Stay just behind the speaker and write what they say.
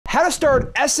How to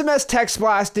start SMS text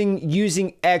blasting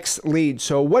using XLeads.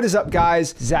 So what is up,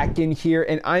 guys? Zach in here,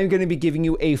 and I'm going to be giving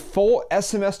you a full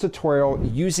SMS tutorial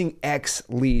using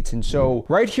XLeads. And so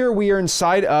right here, we are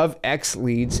inside of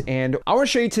XLeads, and I want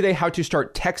to show you today how to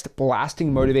start text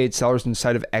blasting motivated sellers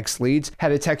inside of XLeads, how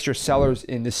to text your sellers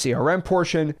in the CRM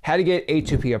portion, how to get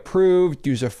A2P approved,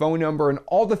 use a phone number, and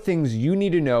all the things you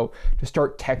need to know to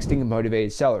start texting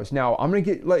motivated sellers. Now, I'm going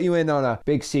to let you in on a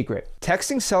big secret.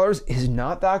 Texting sellers is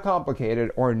not that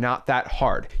complicated or not that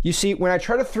hard. You see, when I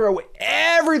try to throw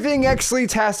everything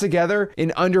XLeads has together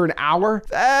in under an hour,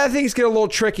 things get a little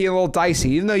tricky, a little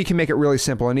dicey, even though you can make it really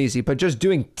simple and easy. But just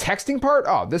doing texting part,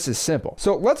 oh, this is simple.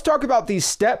 So let's talk about the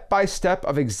step-by-step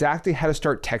of exactly how to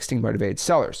start texting motivated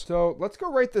sellers. So let's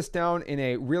go write this down in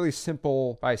a really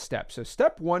simple by step. So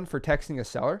step one for texting a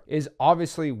seller is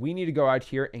obviously we need to go out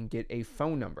here and get a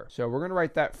phone number. So we're going to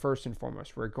write that first and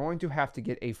foremost. We're going to have to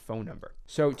get a phone number.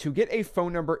 So to get a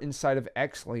phone number inside of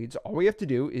XLeads, all we have to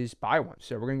do is buy one.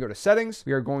 So we're going to go to settings.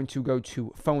 We are going to go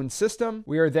to phone system.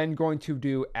 We are then going to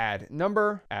do add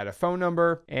number, add a phone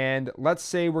number. And let's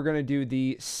say we're going to do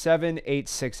the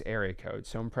 786 area code.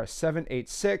 So I'm going to press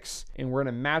 786 and we're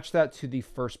going to match that to the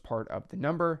first part of the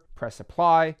number. Press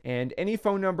apply, and any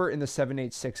phone number in the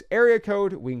 786 area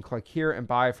code, we can click here and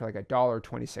buy for like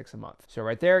 $1.26 a month. So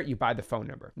right there, you buy the phone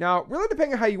number. Now, really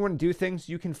depending on how you want to do things,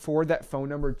 you can forward that phone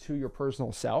number to your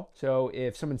personal cell. So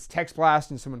if someone's text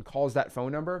blast and someone calls that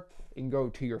phone number, you can go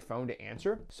to your phone to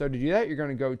answer. So to do that, you're going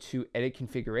to go to edit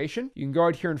configuration. You can go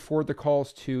out here and forward the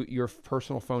calls to your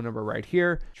personal phone number right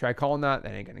here. Try calling that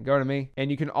ain't going to go to me. And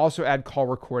you can also add call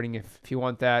recording if you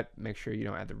want that. Make sure you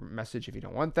don't add the message if you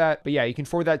don't want that. But yeah, you can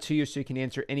forward that to you so you can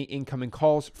answer any incoming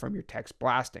calls from your text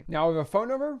blasting. Now with a phone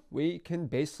number, we can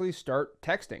basically start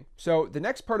texting. So the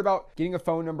next part about getting a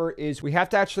phone number is we have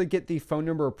to actually get the phone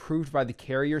number approved by the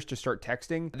carriers to start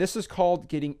texting. This is called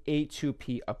getting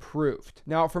A2P approved.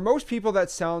 Now for most people, that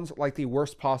sounds like the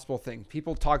worst possible thing.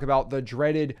 People talk about the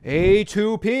dreaded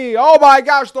A2P. Oh my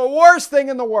gosh, the worst thing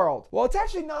in the world. Well, it's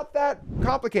actually not that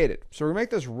complicated. So we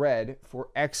make this red for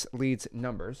XLeads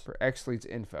numbers, for XLeads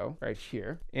info right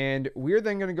here. And we're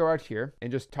then going to go out here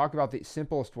and just talk about the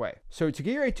simplest way. So to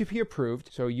get your A2P approved,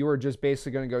 so you are just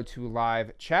basically going to go to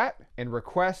live chat and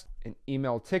request an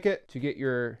email ticket to get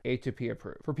your A2P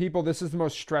approved. For people, this is the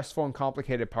most stressful and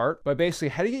complicated part, but basically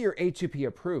how to get your A2P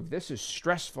approved, this is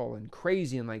stressful and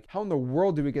crazy, and like, how in the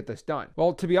world do we get this done?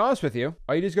 Well, to be honest with you,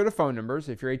 all you do is go to phone numbers.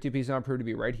 If your A2P is not approved to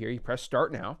be right here, you press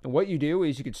start now. And what you do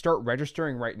is you can start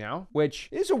registering right now, which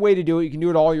is a way to do it. You can do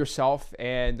it all yourself,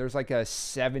 and there's like a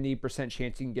 70%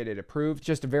 chance you can get it approved. It's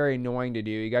just very annoying to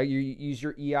do. You got to use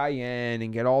your EIN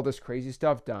and get all this crazy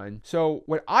stuff done. So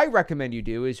what I recommend you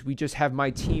do is we just have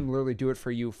my team literally do it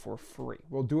for you for free.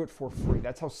 We'll do it for free.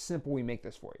 That's how simple we make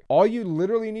this for you. All you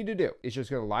literally need to do is just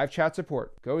go to live chat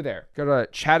support, go there, go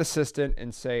to chat assistant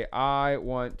and say, I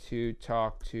want to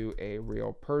talk to a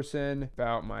real person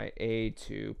about my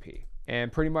A2P.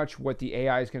 And pretty much what the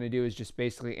AI is going to do is just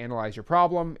basically analyze your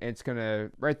problem. And it's going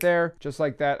to, right there, just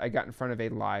like that, I got in front of a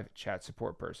live chat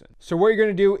support person. So what you're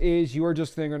going to do is you are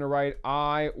just then going to write,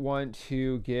 I want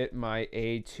to get my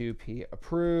A2P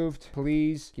approved.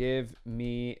 Please give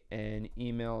me an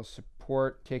email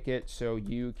support ticket so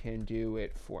you can do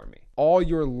it for me. All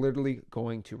you're literally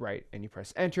going to write, and you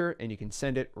press enter and you can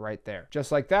send it right there.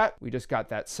 Just like that, we just got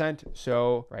that sent.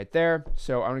 So right there.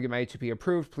 So I want to get my A2P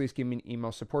approved. Please give me an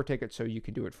email support ticket so you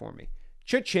can do it for me.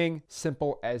 Cha-ching,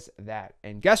 simple as that.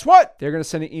 And guess what? They're going to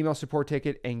send an email support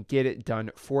ticket and get it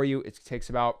done for you. It takes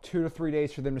about 2 to 3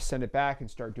 days for them to send it back and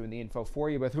start doing the info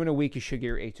for you. But within a week, you should get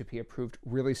your A2P approved.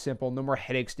 Really simple. No more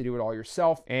headaches to do it all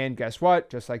yourself. And guess what?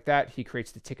 Just like that, he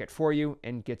creates the ticket for you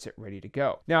and gets it ready to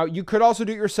go. Now, you could also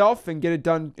do it yourself and get it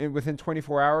done within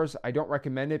 24 hours. I don't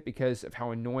recommend it because of how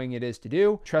annoying it is to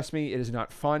do. Trust me, it is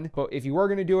not fun. But if you were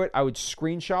going to do it, I would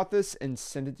screenshot this and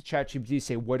send it to ChatGPT,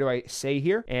 say, what do I say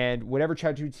here? And whatever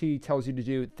ChatGPT tells you to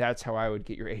do, that's how I would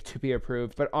get your A2P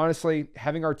approved. But honestly,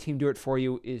 having our team do it for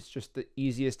you is just the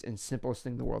easiest and simplest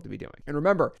thing in the world to be doing. And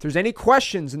remember, if there's any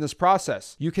questions in this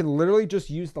process, you can literally just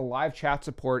use the live chat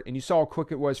support. And you saw how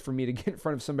quick it was for me to get in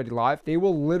front of somebody live. They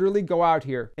will literally go out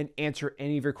here and answer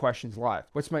any of your questions live.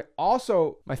 What's my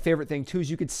favorite thing too is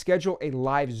you could schedule a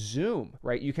live Zoom,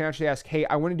 right? You can actually ask, hey,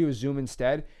 I want to do a Zoom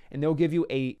instead. And they'll give you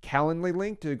a Calendly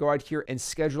link to go out here and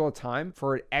schedule a time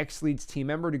for an XLeads team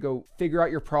member to go figure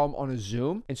out your problem on a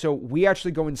Zoom. And so we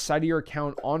actually go inside of your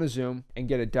account on a Zoom and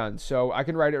get it done. So I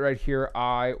can write it right here.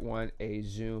 I want a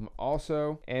Zoom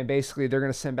also. And basically they're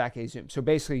going to send back a Zoom. So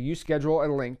basically you schedule a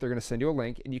link. They're going to send you a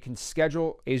link and you can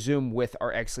schedule a Zoom with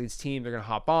our XLeads team. They're going to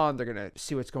hop on. They're going to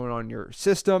see what's going on in your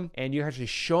system and you actually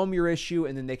show them your issue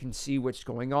and then they can see what's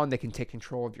going on. They can take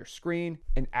control of your screen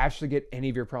and actually get any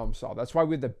of your problems solved. That's why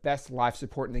we have the best live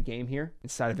support in the game here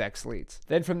inside of XLeads.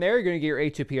 Then from there, you're going to get your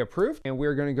A2P approved and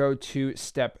we're going to go to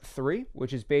step 3,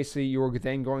 which is basically you're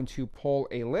then going to pull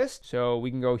a list. So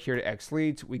we can go here to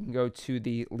XLeads. We can go to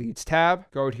the leads tab,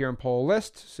 go out here and pull a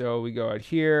list. So we go out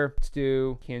here, let's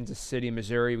do Kansas City,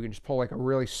 Missouri. We can just pull like a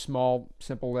really small,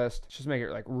 simple list. Let's just make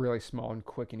it like really small and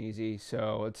quick and easy.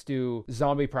 So let's do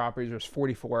zombie properties. There's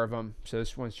 44 of them. So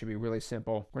this one should be really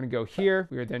simple. We're going to go here.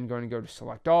 We are then going to go to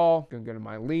select all. We're going to go to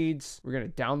my leads. We're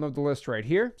going to download the list right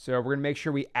here. So we're going to make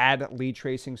sure we add lead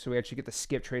tracing. So we actually get the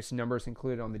skip trace numbers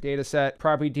included on the data set,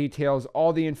 property details,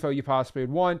 all the info you possibly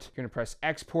would want. You're going to press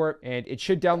export and it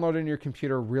should download on your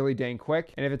computer really dang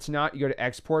quick. And if it's not, you go to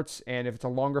exports. And if it's a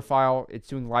longer file, it's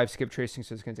doing live skip tracing.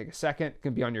 So it's going to take a second. It's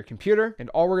going to be on your computer. And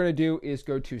all we're going to do is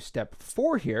go to step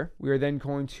 4 here. We are then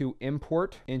going to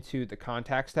import into the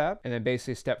contacts tab. And then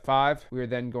basically step 5, we are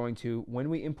then going to, when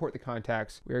we import the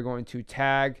contacts, we are going to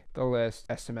tag the list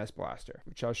SMS blaster,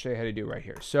 which I'll show you how to do right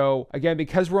here. So again,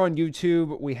 because we're on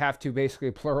YouTube, we have to basically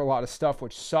blur a lot of stuff,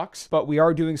 which sucks, but we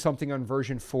are doing something on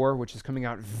version 4, which is coming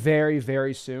out very,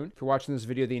 very soon. If you're watching this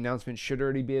video, the announcement should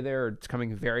already be there. Or it's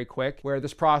coming very quick, where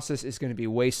this process is going to be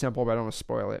way simple, but I don't want to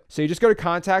spoil it. So you just go to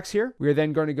contacts here. We are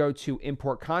then going to go to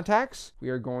import contacts. We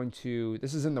are going to,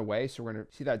 this is in the way. So we're going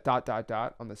to see that ...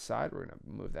 on the side. We're going to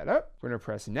move that up. We're going to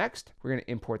press next. We're going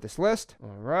to import this list.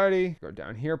 Alrighty. Go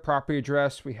down here, property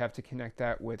address. We have to connect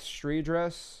that with street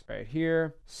address right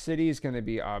here. City is going to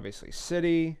be obviously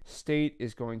city. State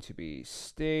is going to be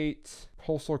state.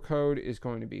 Postal code is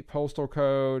going to be postal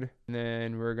code. And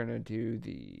then we're going to do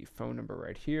the phone number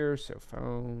right here. So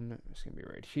phone is going to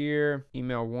be right here.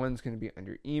 Email 1 is going to be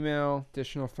under email.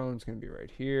 Additional phone is going to be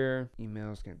right here.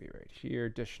 Email is going to be right here.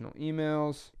 Additional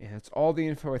emails. And that's all the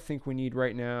info I think we need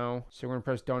right now. So we're going to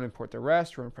press don't import the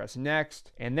rest. We're going to press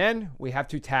next. And then we have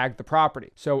to tag the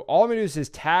property. So all I'm going to do is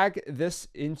tag this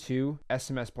into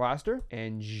SMS Blaster.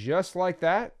 And just like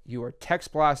that, you are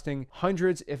text blasting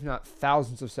hundreds, if not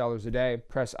thousands of sellers a day.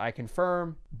 Press I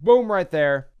confirm. Boom, right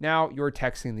there. Now you're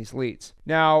texting these leads.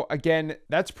 Now, again,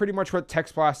 that's pretty much what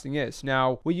text blasting is.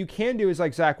 Now, what you can do is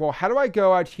like, Zach, well, how do I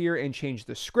go out here and change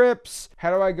the scripts?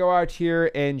 How do I go out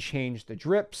here and change the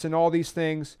drips and all these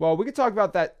things? Well, we could talk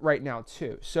about that right now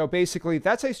too. So basically,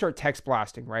 that's how you start text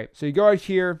blasting, right? So you go out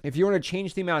here. If you want to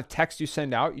change the amount of text you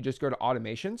send out, you just go to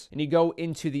automations and you go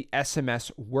into the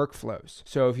SMS workflows.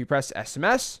 So if you press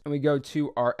SMS and we go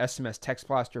to our SMS text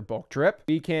blaster bulk drip,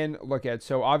 we can look at,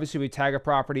 so obviously we tag a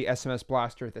property, SMS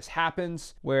Blaster. This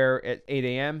happens where at 8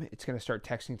 a.m. it's going to start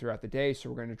texting throughout the day. So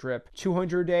we're going to drip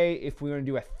 200 a day. If we want to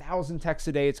do 1,000 texts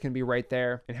a day, it's going to be right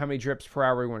there. And how many drips per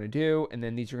hour we want to do. And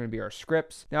then these are going to be our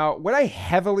scripts. Now, what I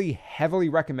heavily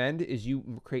recommend is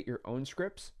you create your own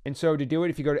scripts. And so to do it,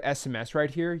 if you go to SMS right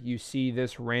here, you see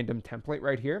this random template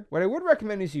right here. What I would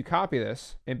recommend is you copy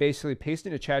this and basically paste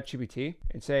it into ChatGPT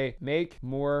and say, make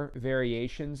more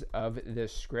variations of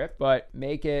this script, but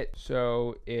make it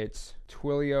so it's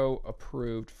Twilio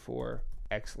approved for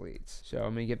XLeads. So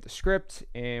I'm going to give the script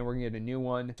and we're going to get a new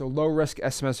one. So low risk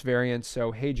SMS variants.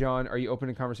 So, hey, John, are you open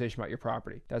to conversation about your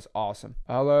property? That's awesome.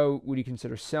 Hello, would you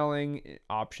consider selling?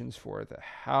 Options for the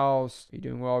house? Are you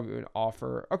doing well? We would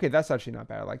offer. Okay, that's actually not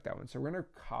bad. I like that one. So we're going to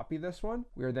copy this one.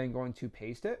 We are then going to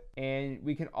paste it. And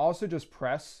we can also just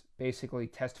press basically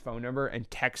test phone number and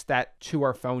text that to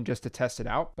our phone just to test it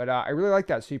out. But I really like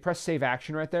that. So you press save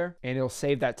action right there and it'll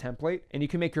save that template and you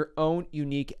can make your own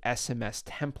unique SMS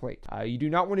template. You do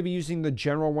not want to be using the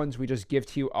general ones we just give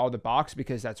to you out of the box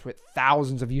because that's what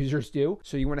thousands of users do.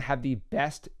 So you want to have the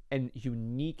best and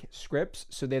unique scripts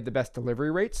so they have the best delivery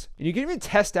rates. And you can even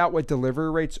test out what delivery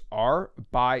rates are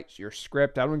by your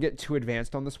script. I don't want to get too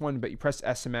advanced on this one, but you press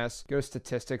SMS, go to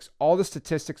statistics. All the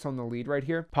statistics on the lead right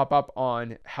here pop up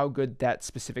on how good that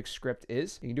specific script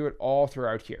is. You can do it all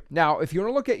throughout here. Now, if you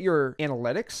want to look at your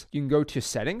analytics, you can go to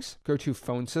settings, go to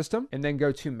phone system, and then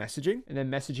go to messaging, and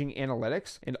then messaging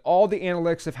analytics. And all the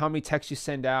analytics of how many texts you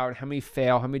send out, how many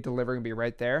fail, how many deliver can be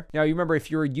right there. Now, you remember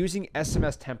if you're using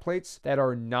SMS templates that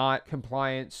are not not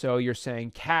compliant. So you're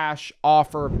saying cash,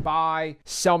 offer, buy,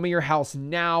 sell me your house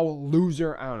now,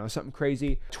 loser, I don't know, something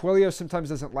crazy. Twilio sometimes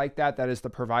doesn't like that. That is the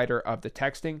provider of the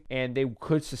texting, and they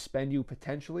could suspend you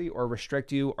potentially or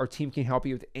restrict you. Our team can help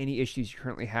you with any issues you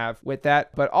currently have with that.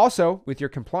 But also with your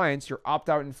compliance, your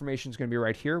opt-out information is going to be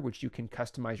right here, which you can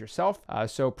customize yourself.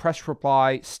 So press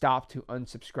reply, stop to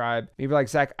unsubscribe. Maybe like,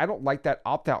 Zach, I don't like that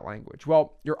opt-out language.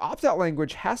 Well, your opt-out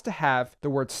language has to have the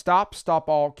word stop, stop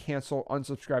all, cancel,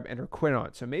 unsubscribe, and or quit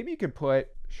on. So maybe you could put,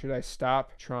 should I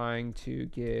stop trying to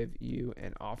give you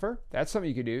an offer? That's something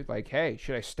you could do. Like, hey,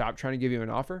 should I stop trying to give you an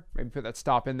offer? Maybe put that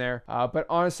stop in there. But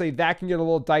honestly, that can get a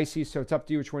little dicey. So it's up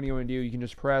to you which one you want to do. You can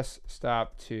just press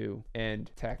stop to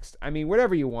end text. I mean,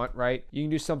 whatever you want, right? You can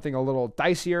do something a little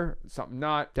dicier, something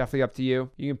not. Definitely up to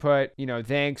you. You can put,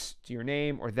 thanks to your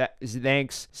name, or that is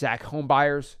thanks, Zach Home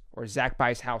Buyers, or Zach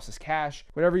buys houses cash,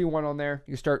 whatever you want on there.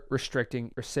 You can start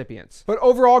restricting recipients. But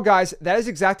overall, guys, that is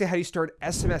exactly how you start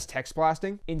SMS text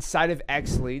blasting inside of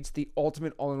XLeads, the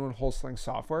ultimate all-in-one wholesaling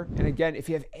software. And again, if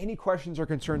you have any questions or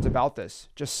concerns about this,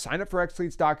 just sign up for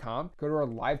XLeads.com, go to our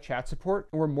live chat support,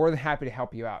 and we're more than happy to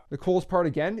help you out. The coolest part,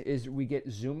 again, is we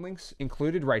get Zoom links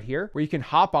included right here, where you can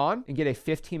hop on and get a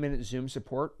 15-minute Zoom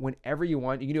support whenever you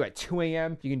want. You can do it at 2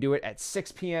 a.m. You can do it at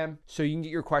 6 p.m. So you can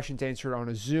get your questions answered on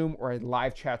a Zoom or a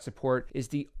live chat support. Is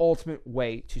the ultimate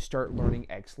way to start learning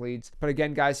XLeads. But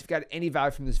again, guys, if you got any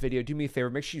value from this video, do me a favor,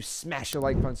 make sure you smash the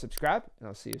like button, subscribe, and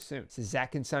I'll see you soon. This is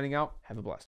Zach signing out. Have a blessed